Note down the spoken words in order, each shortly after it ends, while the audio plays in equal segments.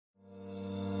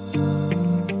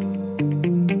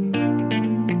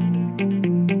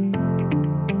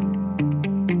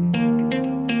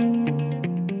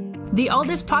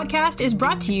Alldus podcast is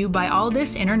brought to you by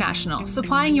Alldus International,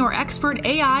 supplying your expert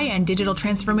AI and digital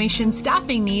transformation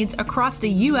staffing needs across the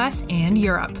US and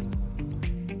Europe.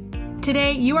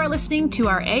 Today, you are listening to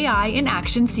our AI in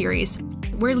Action series,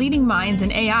 where leading minds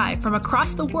in AI from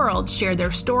across the world share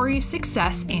their story,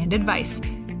 success, and advice.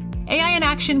 AI in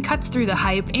Action cuts through the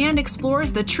hype and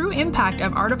explores the true impact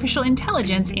of artificial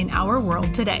intelligence in our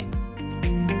world today.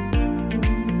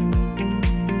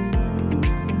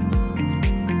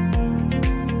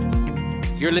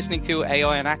 You're listening to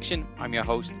AI in Action. I'm your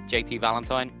host, JP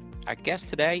Valentine. Our guest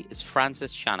today is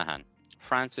Francis Shanahan.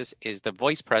 Francis is the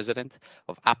Vice President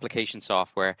of Application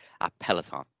Software at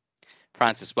Peloton.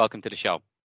 Francis, welcome to the show.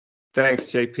 Thanks,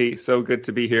 JP. So good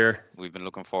to be here. We've been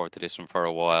looking forward to this one for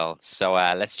a while. So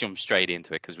let's jump straight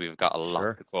into it because we've got a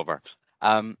lot to cover.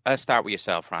 Let's start with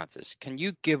yourself, Francis. Can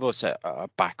you give us a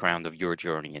background of your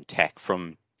journey in tech,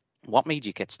 from what made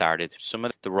you get started, some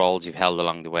of the roles you've held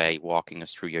along the way, walking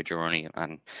us through your journey,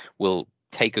 and will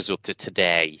take us up to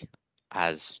today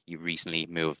as you recently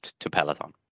moved to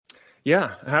Peloton?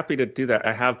 Yeah, happy to do that.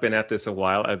 I have been at this a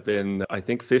while. I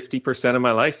think 50% of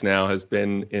my life now has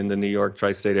been in the New York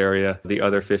tri-state area. The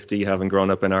other 50 having grown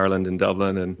up in Ireland and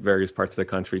Dublin and various parts of the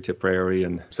country, Tipperary.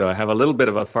 And so I have a little bit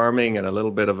of a farming and a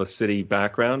little bit of a city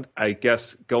background. I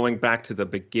guess going back to the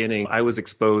beginning, I was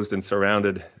exposed and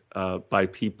surrounded by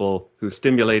people who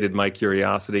stimulated my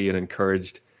curiosity and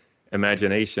encouraged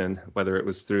imagination, whether it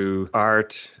was through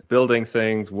art, building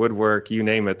things, woodwork, you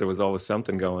name it, there was always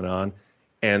something going on.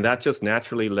 And that just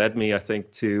naturally led me, I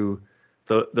think, to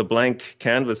the blank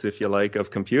canvas, if you like,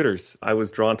 of computers. I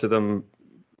was drawn to them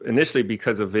initially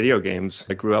because of video games.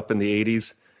 I grew up in the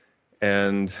 80s,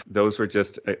 and those were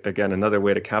just, again, another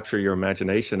way to capture your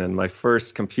imagination. And my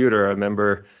first computer, I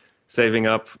remember saving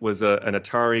up, was an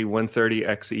Atari 130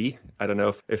 XE. I don't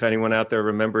know if anyone out there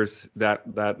remembers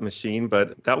that machine,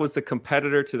 but that was the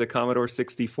competitor to the Commodore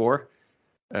 64.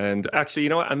 And actually, you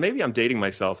know what? Maybe I'm dating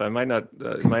myself. It might not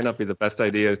be the best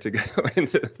idea to go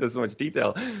into this much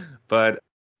detail, but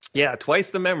yeah,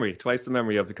 twice the memory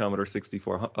of the Commodore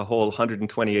 64, a whole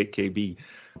 128 KB.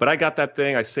 But I got that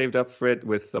thing. I saved up for it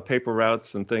with paper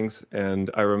routes and things. And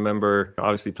I remember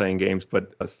obviously playing games,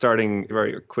 but starting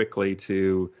very quickly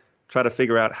to try to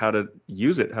figure out how to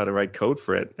use it, how to write code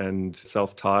for it, and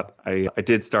self-taught. I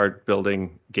did start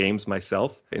building games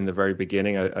myself in the very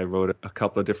beginning. I wrote a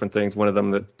couple of different things. One of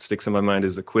them that sticks in my mind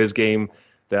is a quiz game.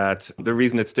 That the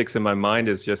reason it sticks in my mind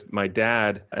is just my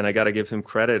dad, and I got to give him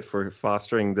credit for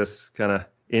fostering this kind of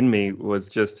in me, was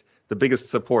just the biggest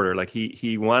supporter. Like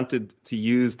he wanted to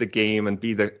use the game and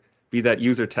be that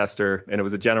user tester, and it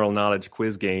was a general knowledge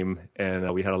quiz game,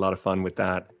 and we had a lot of fun with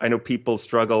that. I know people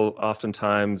struggle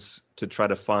oftentimes to try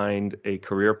to find a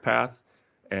career path,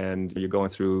 and you're going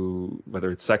through, whether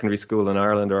it's secondary school in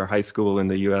Ireland or high school in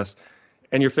the US,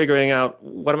 and you're figuring out,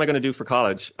 what am I going to do for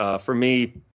college? For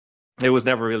me, it was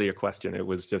never really a question. It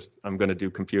was just, I'm going to do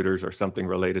computers or something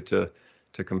related to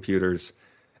computers.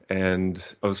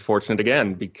 And I was fortunate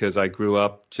again, because I grew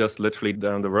up just literally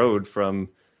down the road from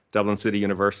Dublin City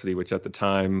University, which at the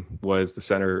time was the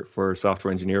center for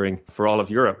software engineering for all of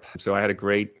Europe. So I had a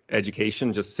great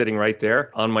education just sitting right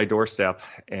there on my doorstep,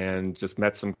 and just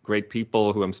met some great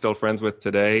people who I'm still friends with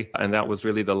today. And that was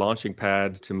really the launching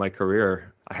pad to my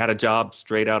career. I had a job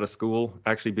straight out of school,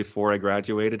 actually before I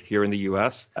graduated here in the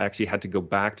US. I actually had to go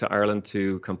back to Ireland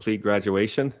to complete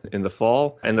graduation in the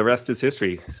fall, and the rest is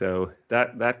history. So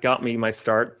that got me my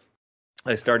start.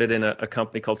 I started in a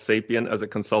company called Sapient as a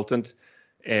consultant.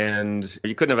 And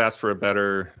you couldn't have asked for a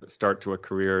better start to a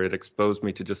career. It exposed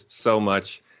me to just so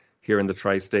much here in the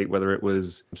tri-state, whether it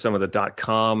was some of the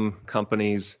 .com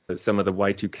companies, some of the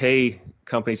Y2K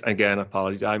companies. Again,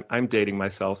 apologies, I'm dating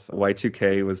myself.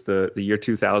 Y2K was the year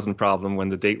 2000 problem. When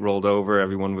the date rolled over,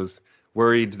 everyone was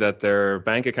worried that their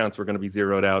bank accounts were going to be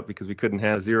zeroed out because we couldn't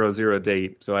have a 00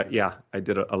 date. So I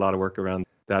did a lot of work around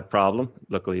that problem.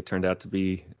 Luckily, it turned out to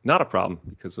be not a problem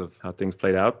because of how things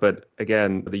played out. But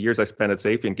again, the years I spent at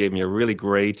Sapient gave me a really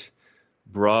great,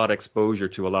 broad exposure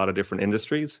to a lot of different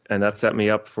industries. And that set me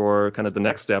up for kind of the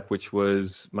next step, which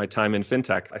was my time in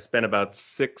fintech. I spent about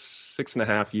six and a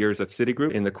half years at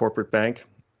Citigroup in the corporate bank.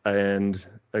 And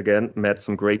again, met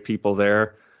some great people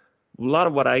there. A lot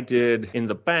of what I did in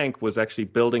the bank was actually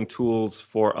building tools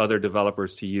for other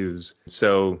developers to use.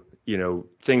 So,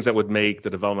 things that would make the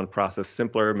development process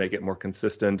simpler, make it more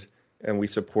consistent. And we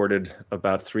supported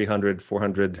about 300,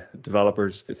 400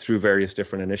 developers through various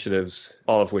different initiatives,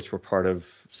 all of which were part of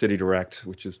CitiDirect,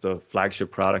 which is the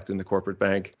flagship product in the corporate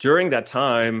bank. During that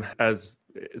time, as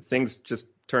things just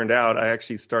turned out, I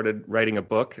actually started writing a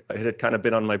book. It had kind of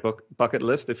been on my bucket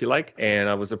list, if you like. And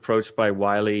I was approached by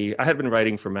Wiley. I had been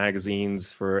writing for magazines,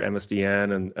 for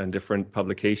MSDN and different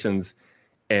publications.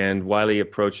 And Wiley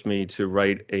approached me to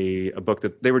write a book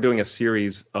that they were doing a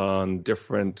series on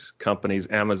different companies,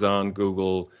 Amazon,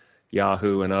 Google,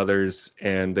 Yahoo, and others.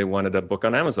 And they wanted a book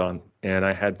on Amazon. And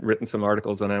I had written some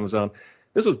articles on Amazon.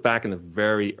 This was back in the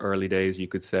very early days, you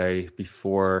could say,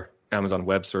 before Amazon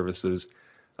Web Services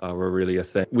were really a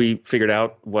thing. We figured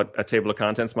out what a table of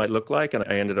contents might look like, and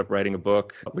I ended up writing a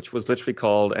book, which was literally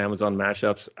called Amazon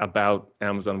Mashups, about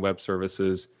Amazon Web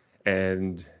Services.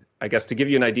 And I guess to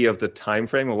give you an idea of the time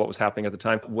frame of what was happening at the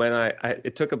time, when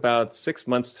it took about 6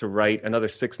 months to write, another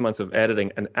 6 months of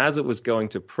editing, and as it was going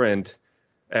to print,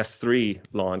 S3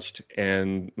 launched,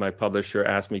 and my publisher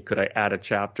asked me, could I add a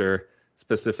chapter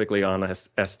specifically on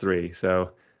S3? So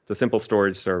the simple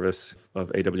storage service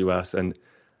of AWS, and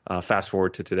fast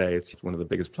forward to today, it's one of the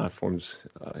biggest platforms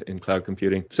in cloud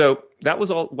computing. So that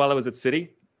was all while I was at Citi,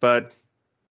 but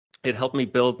it helped me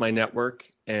build my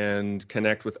network and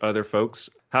connect with other folks.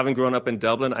 Having grown up in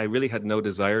Dublin, I really had no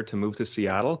desire to move to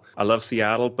Seattle. I love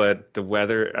Seattle, but the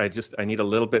weather, I need a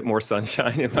little bit more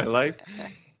sunshine in my life.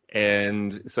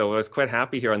 And so I was quite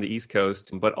happy here on the East Coast,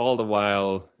 but all the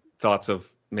while thoughts of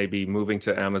maybe moving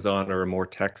to Amazon or a more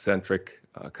tech-centric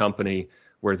company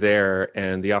were there,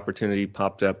 and the opportunity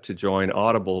popped up to join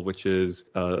Audible, which is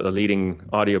the leading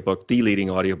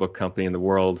audiobook company in the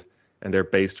world, and they're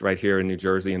based right here in New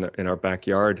Jersey in our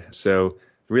backyard. So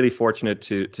really fortunate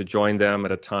to join them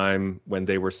at a time when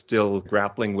they were still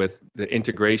grappling with the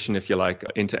integration, if you like,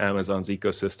 into Amazon's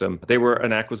ecosystem. They were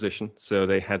an acquisition, so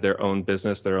they had their own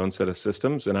business, their own set of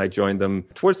systems, and I joined them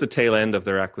towards the tail end of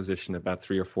their acquisition, about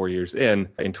 3 or 4 years in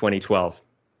 2012.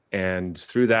 And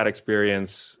through that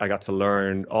experience, I got to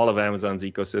learn all of Amazon's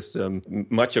ecosystem,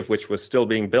 much of which was still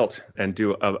being built, and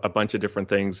do a bunch of different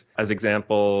things. As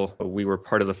example, we were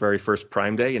part of the very first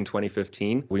Prime Day in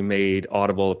 2015. We made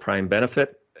Audible a Prime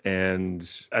benefit. And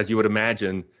as you would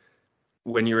imagine,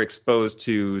 when you're exposed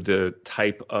to the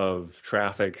type of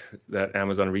traffic that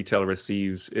Amazon retail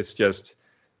receives, it's just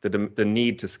the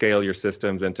need to scale your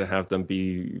systems and to have them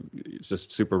be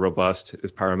just super robust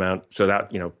is paramount. So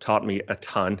that, taught me a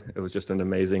ton. It was just an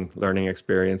amazing learning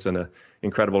experience and an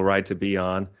incredible ride to be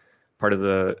on. Part of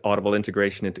the Audible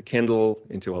integration into Kindle,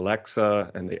 into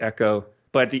Alexa and the Echo.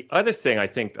 But the other thing I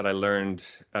think that I learned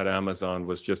at Amazon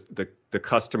was just the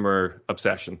customer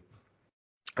obsession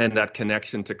and that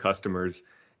connection to customers.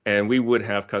 And we would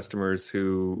have customers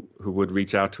who would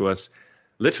reach out to us,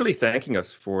 literally thanking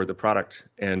us for the product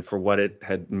and for what it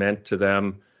had meant to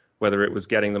them, whether it was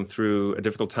getting them through a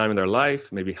difficult time in their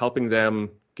life, maybe helping them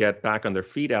get back on their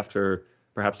feet after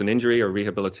perhaps an injury or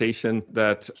rehabilitation.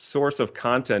 That source of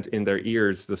content in their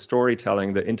ears, the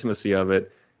storytelling, the intimacy of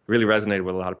it, really resonated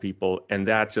with a lot of people. And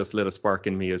that just lit a spark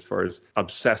in me as far as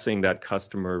obsessing that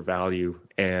customer value.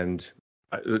 And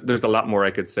there's a lot more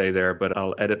I could say there, but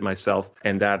I'll edit myself.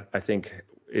 And that, I think,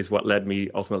 is what led me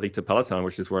ultimately to Peloton,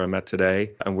 which is where I'm at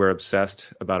today. And we're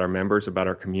obsessed about our members, about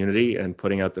our community, and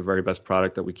putting out the very best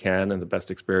product that we can and the best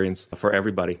experience for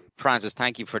everybody. Francis,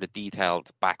 thank you for the detailed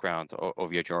background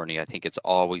of your journey. I think it's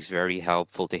always very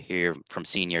helpful to hear from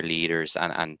senior leaders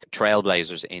and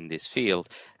trailblazers in this field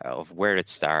of where it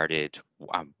started,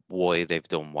 why they've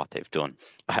done what they've done.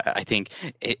 I think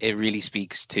it really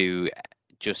speaks to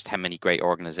just how many great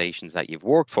organizations that you've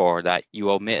worked for, that you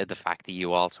omitted the fact that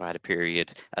you also had a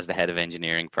period as the head of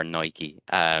engineering for Nike,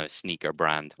 sneaker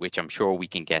brand, which I'm sure we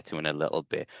can get to in a little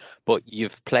bit. But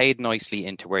you've played nicely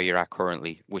into where you're at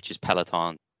currently, which is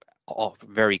Peloton.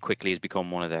 Very quickly has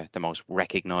become one of the most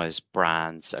recognized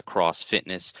brands across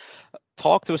fitness.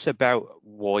 Talk to us about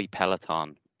why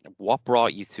Peloton. What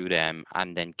brought you to them,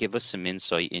 and then give us some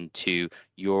insight into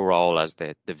your role as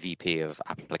the VP of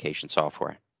application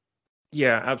software.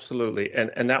 Yeah, absolutely.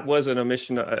 And that was an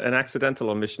accidental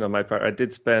omission on my part. I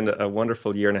did spend a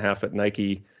wonderful year and a half at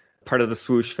Nike, part of the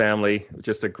Swoosh family,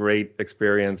 just a great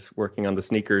experience working on the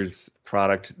sneakers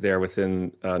product there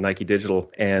within Nike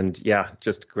Digital. And yeah,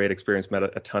 just great experience, met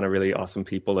a ton of really awesome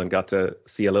people and got to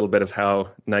see a little bit of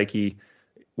how Nike,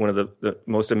 one of the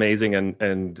most amazing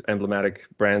and emblematic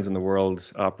brands in the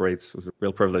world, operates. Was a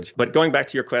real privilege. But going back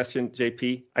to your question,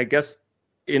 JP, I guess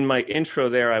in my intro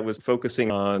there, I was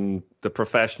focusing on the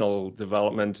professional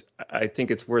development. I think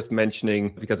it's worth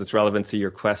mentioning, because it's relevant to your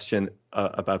question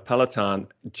about Peloton.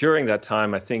 During that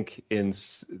time, I think in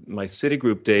my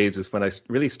Citigroup days is when I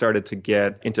really started to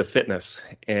get into fitness.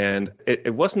 And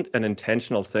it wasn't an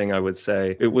intentional thing, I would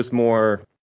say. It was more,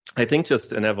 I think,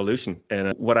 just an evolution.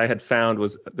 And what I had found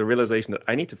was the realization that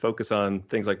I need to focus on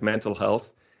things like mental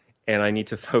health and I need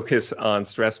to focus on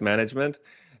stress management,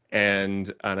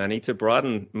 and I need to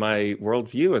broaden my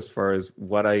worldview as far as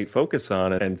what I focus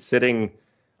on. And sitting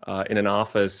in an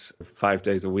office 5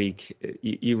 days a week,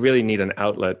 you really need an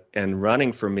outlet, and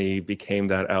running for me became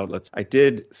that outlet. I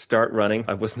did start running.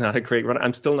 I was not a great runner.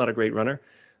 I'm still not a great runner,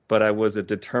 but I was a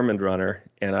determined runner,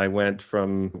 and I went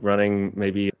from running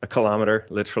maybe a kilometer,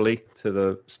 literally, to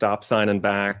the stop sign and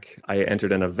back. I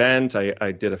entered an event.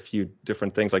 I did a few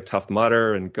different things like Tough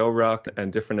Mudder and Go Ruck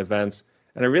and different events.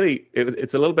 And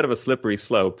it's a little bit of a slippery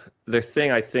slope. The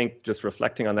thing I think, just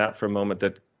reflecting on that for a moment,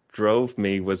 that drove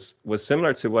me was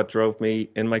similar to what drove me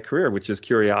in my career, which is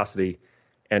curiosity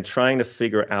and trying to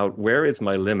figure out, where is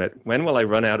my limit? When will I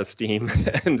run out of steam?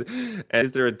 and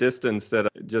is there a distance that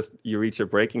just you reach a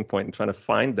breaking point, and trying to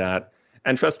find that?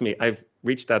 And trust me, I've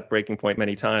reached that breaking point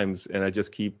many times, and I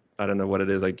just I don't know what it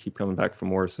is, I keep coming back for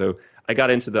more. So I got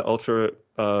into the ultra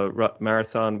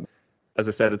marathon. As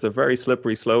I said, it's a very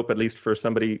slippery slope, at least for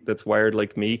somebody that's wired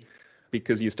like me,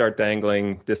 because you start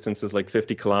dangling distances like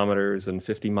 50 kilometers and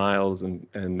 50 miles and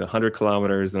 100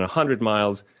 kilometers and 100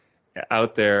 miles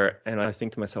out there. And I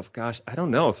think to myself, gosh, I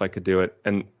don't know if I could do it.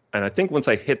 And I think once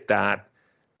I hit that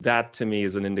to me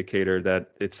is an indicator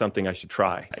that it's something I should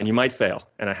try. And you might fail,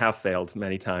 and I have failed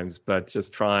many times, but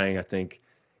just trying, I think,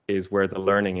 is where the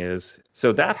learning is.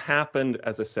 So that happened,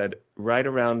 as I said, right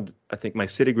around, I think, my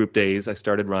Citigroup days. I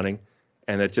started running.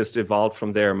 And it just evolved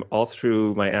from there. All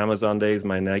through my Amazon days,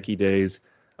 my Nike days,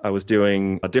 I was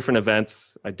doing different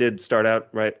events. I did start out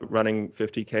running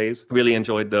 50Ks. Really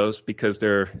enjoyed those because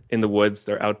they're in the woods,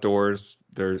 they're outdoors,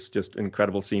 there's just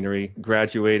incredible scenery.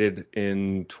 Graduated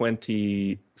in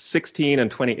 2016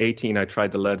 and 2018. I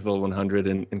tried the Leadville 100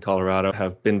 in Colorado.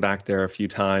 Have been back there a few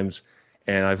times.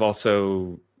 And I've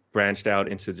also branched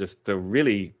out into just the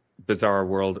really bizarre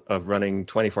world of running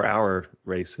 24-hour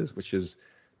races, which is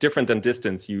different than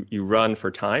distance. You run for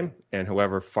time, and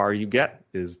however far you get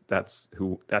that's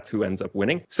who ends up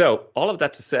winning. So all of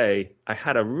that to say, I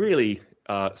had a really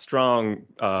strong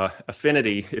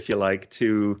affinity, if you like,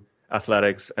 to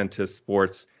athletics and to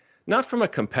sports. Not from a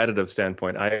competitive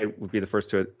standpoint. I would be the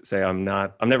first to say I'm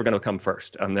never going to come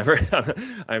first.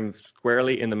 I'm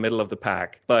squarely in the middle of the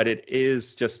pack. But it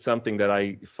is just something that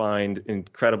I find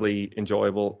incredibly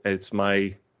enjoyable. It's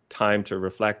my time to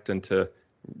reflect and to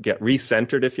get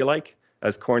recentered, if you like,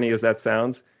 as corny as that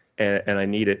sounds, and I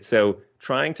need it. So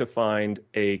trying to find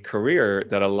a career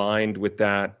that aligned with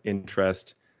that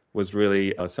interest was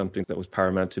really something that was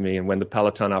paramount to me. And when the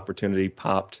Peloton opportunity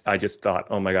popped, I just thought,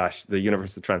 oh my gosh, the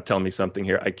universe is trying to tell me something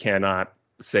here. I cannot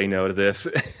say no to this,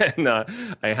 and I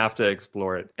have to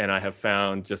explore it. And I have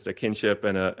found just a kinship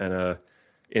and a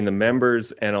in the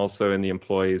members and also in the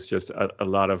employees, just a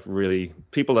lot of really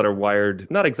people that are wired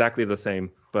not exactly the same,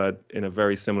 but in a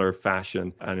very similar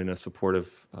fashion and in a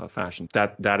supportive fashion.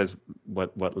 That is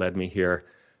what led me here.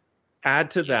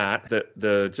 Add to that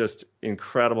the just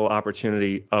incredible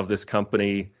opportunity of this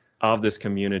company, of this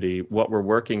community. What we're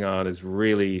working on is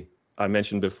really, I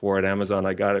mentioned before at Amazon,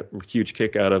 I got a huge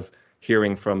kick out of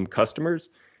hearing from customers.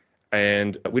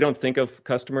 And we don't think of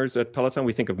customers at Peloton,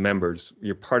 we think of members.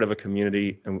 You're part of a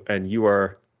community, and you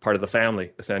are part of the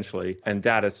family, essentially. And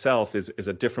that itself is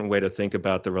a different way to think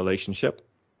about the relationship.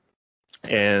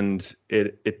 And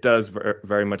it does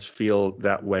very much feel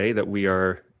that way, that we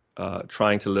are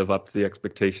trying to live up to the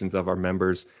expectations of our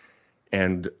members.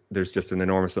 And there's just an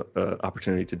enormous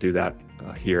opportunity to do that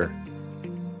here.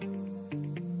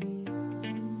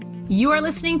 You are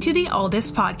listening to the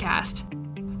Alldus Podcast.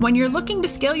 When you're looking to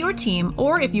scale your team,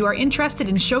 or if you are interested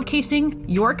in showcasing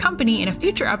your company in a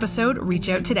future episode, reach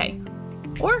out today.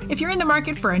 Or if you're in the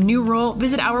market for a new role,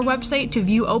 visit our website to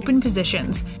view open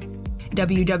positions,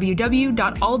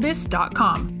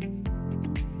 www.alldus.com.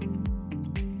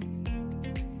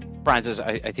 Francis,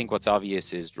 I think what's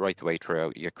obvious is right the way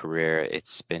throughout your career,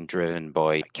 it's been driven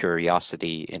by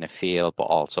curiosity in a field, but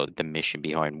also the mission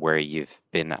behind where you've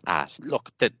been at.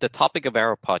 Look, the topic of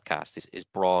our podcast is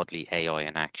broadly AI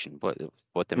in action, but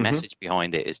the message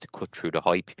behind it is to cut through the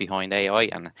hype behind AI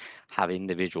and have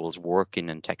individuals working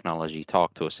in technology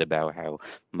talk to us about how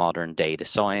modern data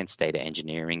science, data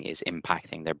engineering is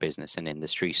impacting their business and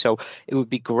industry. So it would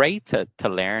be great to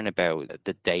learn about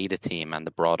the data team and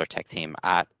the broader tech team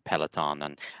at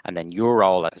Peloton, and then your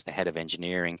role as the head of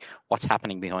engineering, what's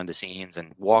happening behind the scenes,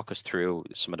 and walk us through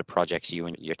some of the projects you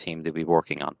and your team will be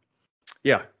working on.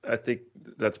 Yeah, I think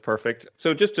that's perfect.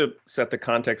 So just to set the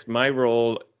context, my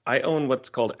role, I own what's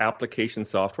called application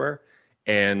software.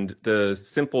 And the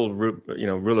simple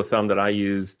rule of thumb that I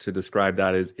use to describe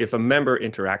that is if a member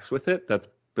interacts with it, that's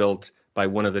built by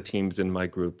one of the teams in my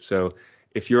group. So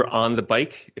If you're on the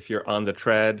bike, if you're on the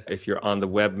tread, if you're on the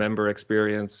web member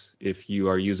experience, if you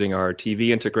are using our TV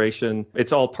integration,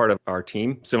 it's all part of our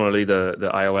team. Similarly, the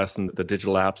iOS and the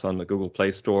digital apps on the Google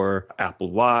Play Store,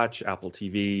 Apple Watch, Apple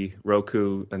TV,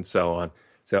 Roku, and so on.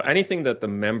 So anything that the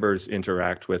members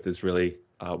interact with is really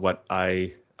what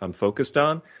I am focused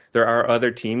on. There are other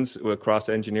teams across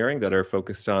engineering that are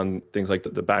focused on things like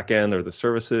the back end or the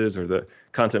services or the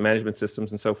content management systems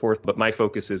and so forth. But my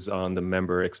focus is on the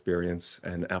member experience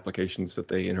and applications that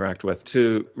they interact with.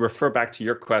 To refer back to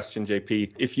your question,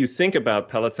 JP, if you think about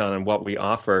Peloton and what we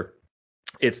offer,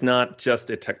 it's not just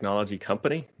a technology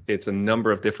company. It's a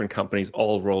number of different companies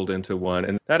all rolled into one.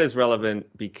 And that is relevant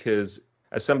because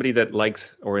as somebody that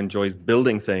likes or enjoys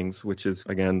building things, which is,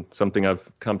 again, something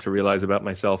I've come to realize about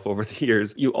myself over the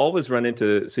years, you always run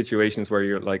into situations where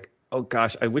you're like, oh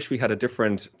gosh, I wish we had a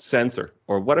different sensor.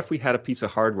 Or what if we had a piece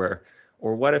of hardware?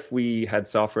 Or what if we had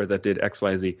software that did X,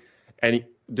 Y, Z? And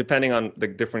depending on the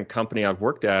different company I've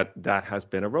worked at, that has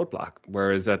been a roadblock.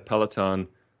 Whereas at Peloton,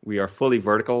 we are fully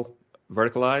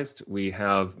verticalized. We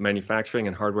have manufacturing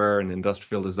and hardware and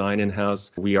industrial design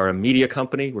in-house. We are a media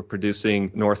company. We're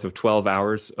producing north of 12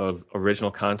 hours of original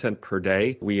content per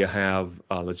day. We have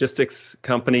a logistics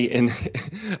company in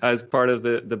as part of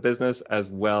the business, as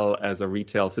well as a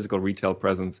physical retail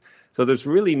presence. So there's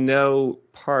really no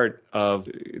part of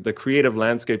the creative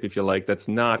landscape, if you like, that's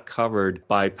not covered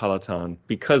by Peloton,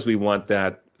 because we want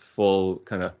that full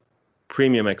kind of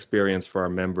premium experience for our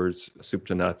members, soup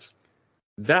to nuts.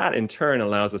 That in turn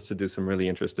allows us to do some really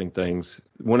interesting things.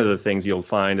 One of the things you'll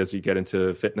find as you get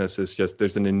into fitness is just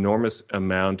there's an enormous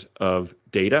amount of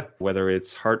data, whether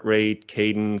it's heart rate,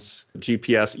 cadence,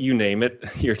 GPS, you name it.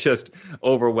 You're just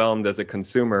overwhelmed as a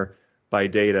consumer by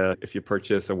data if you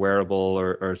purchase a wearable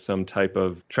or some type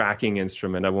of tracking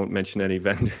instrument. I won't mention any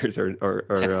vendors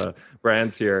or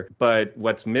brands here, but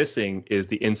what's missing is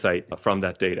the insight from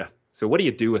that data. So what do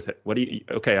you do with it?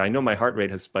 Okay, I know my heart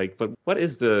rate has spiked, but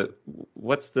what's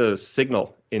the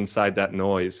signal inside that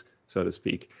noise, so to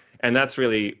speak? And that's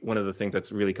really one of the things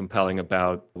that's really compelling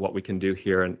about what we can do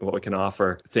here and what we can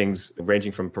offer. Things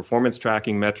ranging from performance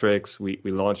tracking metrics. We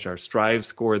launched our Strive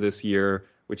score this year,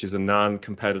 which is a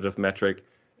non-competitive metric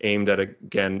aimed at,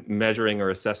 again, measuring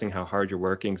or assessing how hard you're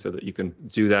working so that you can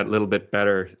do that a little bit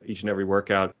better each and every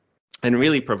workout, and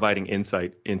really providing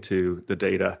insight into the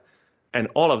data. And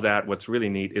all of that, what's really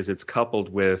neat is it's coupled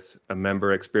with a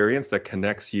member experience that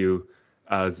connects you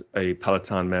as a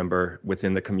Peloton member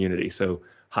within the community. So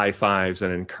high fives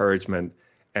and encouragement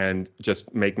and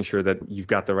just making sure that you've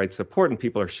got the right support and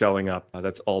people are showing up.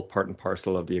 That's all part and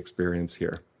parcel of the experience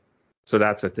here. So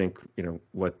that's, I think,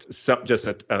 just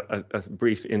a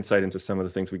brief insight into some of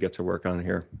the things we get to work on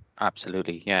here.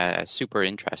 Absolutely. Yeah, super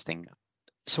interesting.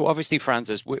 So obviously,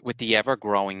 Francis, with the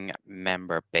ever-growing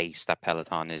member base that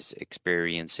Peloton is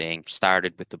experiencing,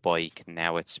 started with the bike,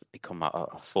 now it's become a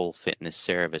full fitness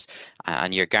service,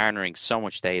 and you're garnering so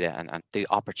much data and the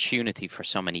opportunity for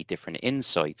so many different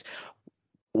insights.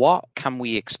 What can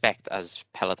we expect as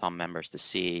Peloton members to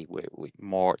see with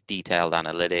more detailed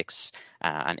analytics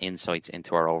and insights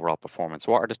into our overall performance?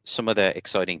 What are some of the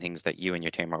exciting things that you and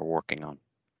your team are working on?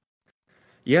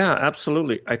 Yeah,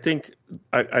 absolutely. I think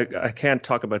I can't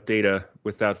talk about data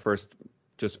without first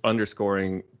just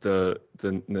underscoring the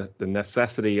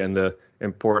necessity and the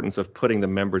importance of putting the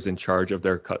members in charge of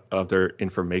their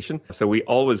information. So we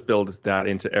always build that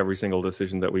into every single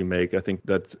decision that we make. I think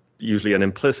that's usually an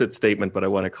implicit statement, but I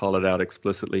want to call it out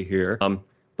explicitly here.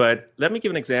 But let me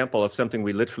give an example of something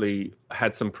we literally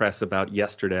had some press about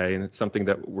yesterday, and it's something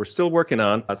that we're still working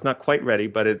on. It's not quite ready,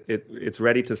 but it's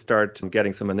ready to start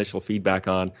getting some initial feedback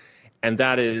on. And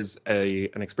that is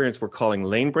an experience we're calling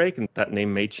Lane Break, and that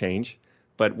name may change.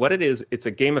 But what it is, it's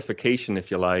a gamification,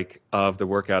 if you like, of the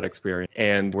workout experience.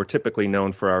 And we're typically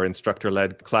known for our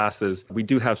instructor-led classes. We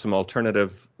do have some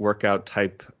alternative workout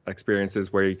type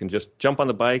experiences where you can just jump on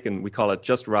the bike, and we call it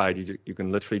just ride. You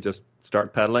can literally just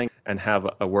start pedaling and have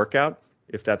a workout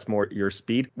if that's more your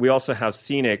speed. We also have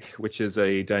Scenic, which is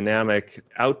a dynamic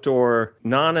outdoor,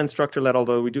 non-instructor-led,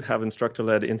 although we do have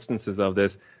instructor-led instances of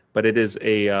this, but it is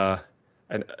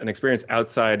an experience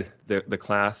outside the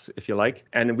class, if you like.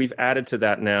 And we've added to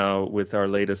that now with our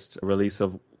latest release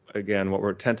of, again, what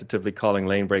we're tentatively calling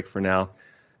Lane Break for now.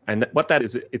 And what that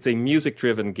is, it's a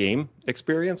music-driven game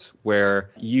experience where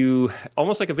you,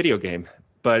 almost like a video game,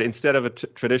 but instead of a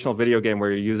traditional video game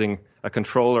where you're using a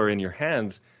controller in your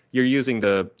hands, you're using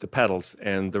the pedals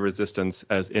and the resistance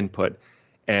as input.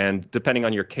 And depending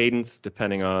on your cadence,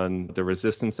 depending on the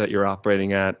resistance that you're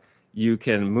operating at, you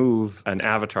can move an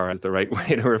avatar, is the right way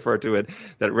to refer to it,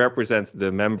 that represents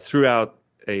the member throughout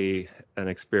an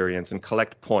experience and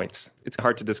collect points. It's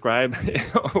hard to describe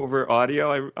over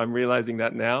audio. I'm realizing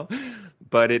that now,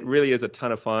 but it really is a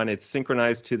ton of fun. It's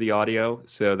synchronized to the audio,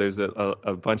 so there's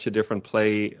a bunch of different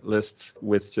playlists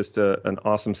with just an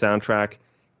awesome soundtrack.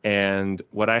 And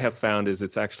what I have found is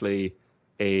it's actually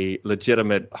a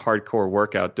legitimate hardcore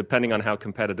workout, depending on how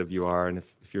competitive you are. And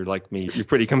if you're like me, you're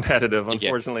pretty competitive,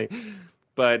 unfortunately. Yeah.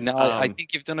 But no, I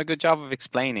think you've done a good job of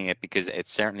explaining it, because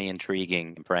it's certainly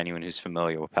intriguing for anyone who's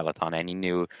familiar with Peloton. Any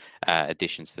new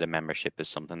additions to the membership is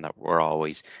something that we're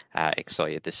always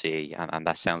excited to see. And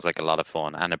that sounds like a lot of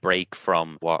fun and a break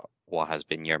from what has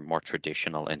been your more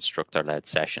traditional instructor-led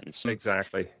sessions.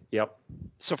 Exactly. Yep.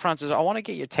 So, Francis, I want to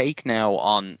get your take now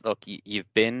on, look,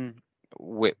 you've been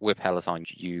with Peloton,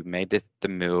 you made the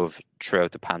move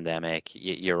throughout the pandemic.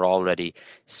 You're already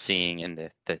seeing in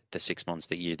the 6 months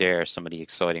that you're there some of the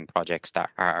exciting projects that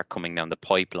are coming down the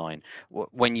pipeline.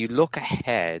 When you look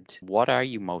ahead, what are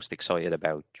you most excited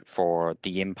about for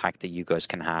the impact that you guys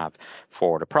can have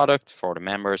for the product, for the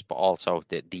members, but also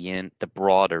the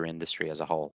broader industry as a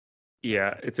whole?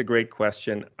 Yeah, it's a great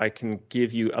question. I can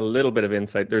give you a little bit of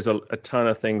insight. There's a ton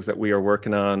of things that we are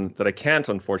working on that I can't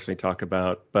unfortunately talk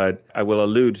about, but I will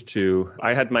allude to.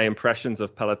 I had my impressions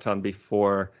of Peloton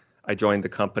before I joined the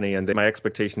company, and my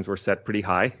expectations were set pretty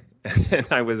high, and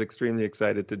I was extremely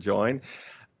excited to join.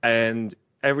 And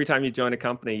every time you join a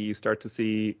company, you start to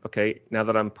see, okay, now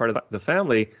that I'm part of the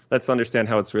family, let's understand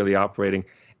how it's really operating.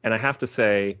 And I have to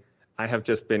say, I have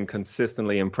just been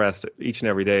consistently impressed each and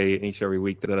every day and each and every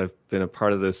week that I've been a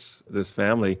part of this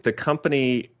family. The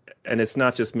company, and it's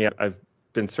not just me, I've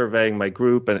been surveying my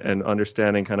group and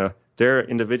understanding kind of their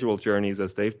individual journeys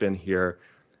as they've been here.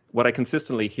 What I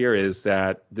consistently hear is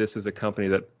that this is a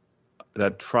company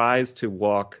that tries to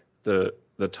walk the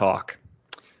talk,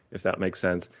 if that makes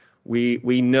sense.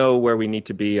 We know where we need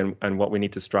to be and what we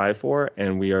need to strive for,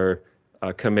 and we are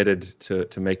committed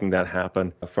to making that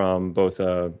happen from both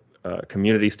a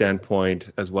community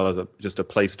standpoint as well as just a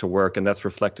place to work, and that's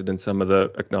reflected in some of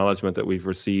the acknowledgement that we've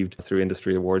received through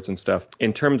industry awards and stuff.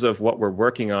 In terms of what we're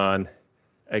working on,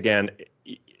 again,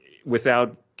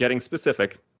 without getting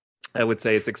specific, I would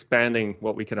say it's expanding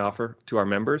what we can offer to our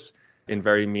members in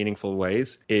very meaningful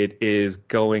ways. It is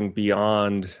going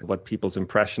beyond what people's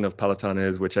impression of Peloton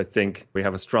is, which I think we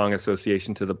have a strong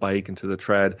association to the bike and to the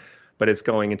tread, but it's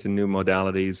going into new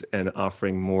modalities and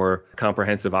offering more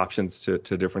comprehensive options to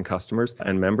different customers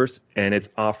and members. And it's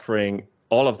offering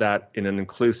all of that in an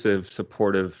inclusive,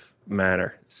 supportive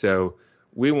manner. So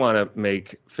we want to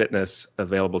make fitness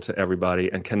available to everybody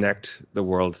and connect the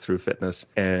world through fitness.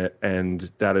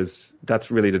 And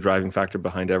that's really the driving factor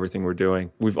behind everything we're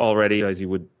doing. We've already, as you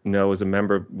would know as a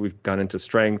member, we've gone into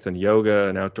strength and yoga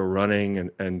and outdoor running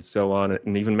and so on,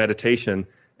 and even meditation.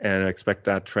 And I expect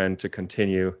that trend to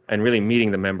continue and really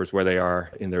meeting the members where they are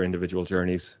in their individual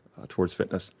journeys towards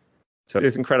fitness. So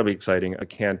it's incredibly exciting.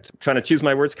 Trying to choose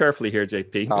my words carefully here,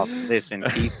 JP. Oh, listen,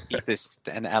 keep this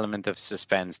an element of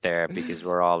suspense there, because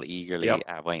we're all eagerly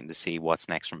waiting to see what's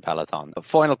next from Peloton. A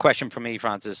final question for me,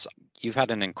 Francis. You've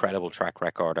had an incredible track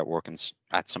record at working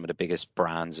at some of the biggest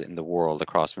brands in the world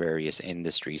across various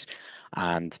industries.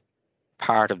 And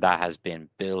part of that has been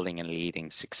building and leading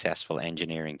successful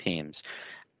engineering teams.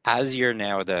 As you're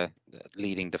now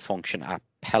leading the function at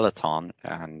Peloton,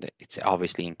 and it's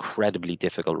obviously incredibly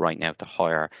difficult right now to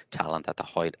hire talent at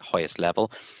the highest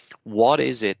level, what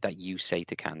is it that you say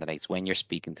to candidates when you're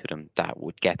speaking to them that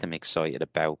would get them excited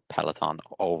about Peloton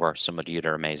over some of the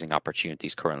other amazing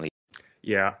opportunities currently?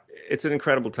 Yeah, it's an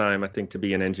incredible time, I think, to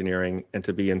be in engineering and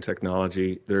to be in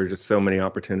technology. There are just so many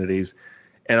opportunities.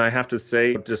 And I have to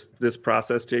say, just this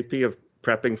process, JP, of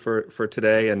prepping for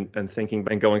today and thinking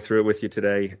and going through it with you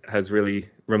today has really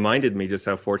reminded me just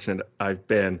how fortunate I've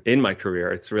been in my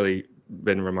career. It's really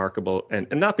been remarkable, and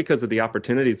not because of the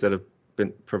opportunities that have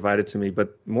been provided to me,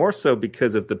 but more so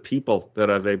because of the people that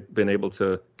I've been able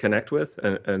to connect with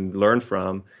and learn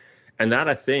from. And that,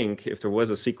 I think, if there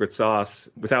was a secret sauce,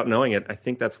 without knowing it, I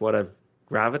think that's what I've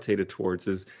gravitated towards,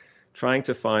 is trying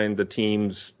to find the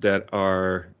teams that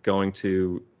are going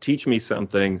to teach me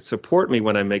something, support me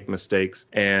when I make mistakes,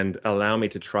 and allow me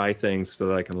to try things so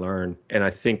that I can learn. And I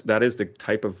think that is the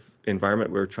type of environment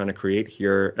we're trying to create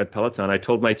here at Peloton. I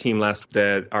told my team last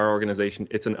that our organization,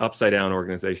 it's an upside down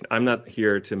organization. I'm not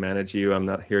here to manage you. I'm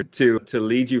not here to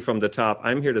lead you from the top.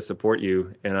 I'm here to support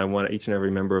you. And I want each and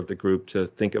every member of the group to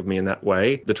think of me in that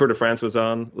way. The Tour de France was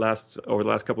on over the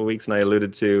last couple of weeks, and I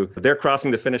alluded to they're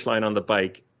crossing the finish line on the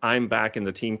bike. I'm back in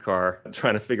the team car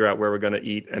trying to figure out where we're going to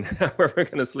eat and where we're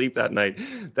going to sleep that night.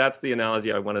 That's the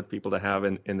analogy I wanted people to have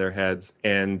in their heads.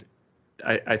 And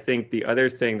I think the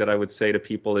other thing that I would say to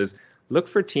people is look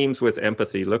for teams with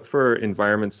empathy. Look for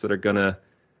environments that are going to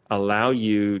allow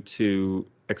you to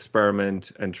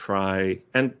experiment and try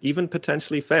and even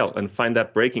potentially fail and find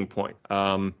that breaking point.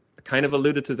 Kind of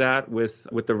alluded to that with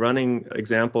the running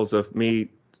examples of me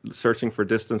searching for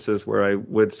distances where I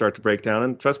would start to break down.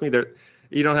 And trust me,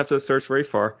 you don't have to search very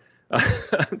far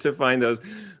to find those.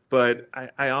 But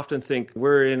I often think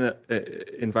we're in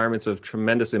environments of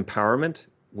tremendous empowerment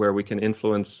where we can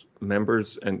influence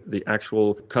members and the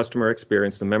actual customer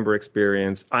experience, the member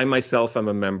experience. I myself am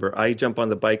a member. I jump on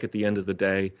the bike at the end of the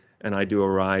day and I do a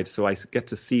ride. So I get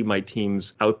to see my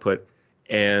team's output.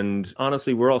 And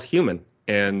honestly, we're all human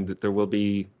and there will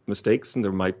be mistakes and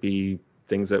there might be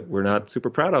things that we're not super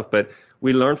proud of, but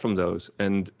we learn from those.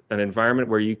 And an environment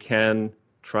where you can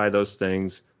try those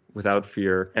things without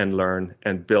fear and learn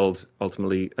and build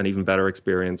ultimately an even better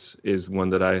experience is one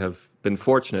that I have been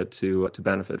fortunate to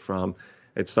benefit from.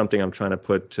 It's something I'm trying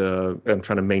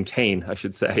to maintain, I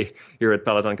should say, here at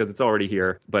Peloton because it's already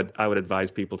here. But I would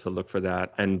advise people to look for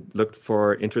that and look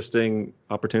for interesting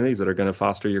opportunities that are going to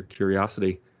foster your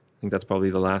curiosity. I think that's probably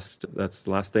the last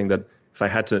thing that if I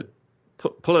had to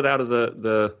pull it out of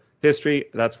the history,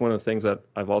 that's one of the things that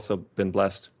I've also been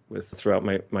blessed with throughout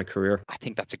my career. I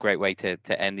think that's a great way to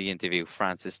end the interview.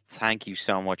 Francis, thank you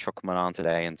so much for coming on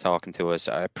today and talking to us.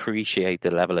 I appreciate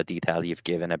the level of detail you've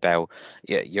given about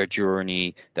your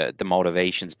journey, the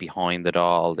motivations behind it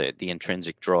all, the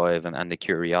intrinsic drive and the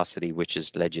curiosity which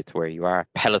has led you to where you are.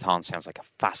 Peloton sounds like a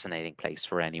fascinating place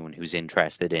for anyone who's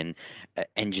interested in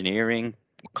engineering,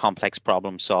 complex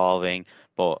problem solving,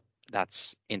 but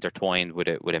that's intertwined with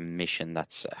a mission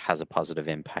that has a positive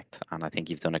impact. And I think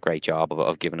you've done a great job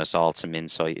of giving us all some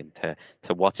insight into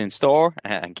what's in store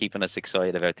and keeping us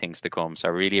excited about things to come. So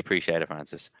I really appreciate it,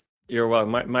 Francis. You're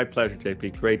welcome. My pleasure,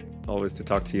 JP. Great always to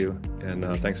talk to you. And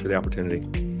thanks for the opportunity.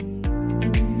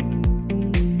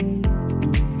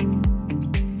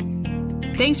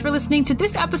 Thanks for listening to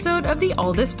this episode of the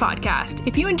Alldus Podcast.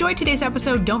 If you enjoyed today's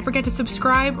episode, don't forget to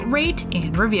subscribe, rate,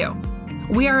 and review.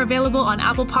 We are available on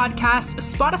Apple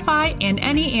Podcasts, Spotify, and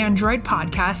any Android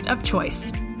podcast of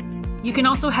choice. You can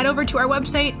also head over to our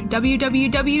website,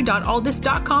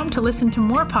 www.alldus.com, to listen to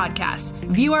more podcasts,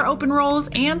 view our open roles,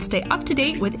 and stay up to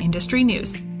date with industry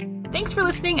news. Thanks for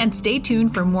listening and stay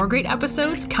tuned for more great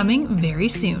episodes coming very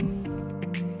soon.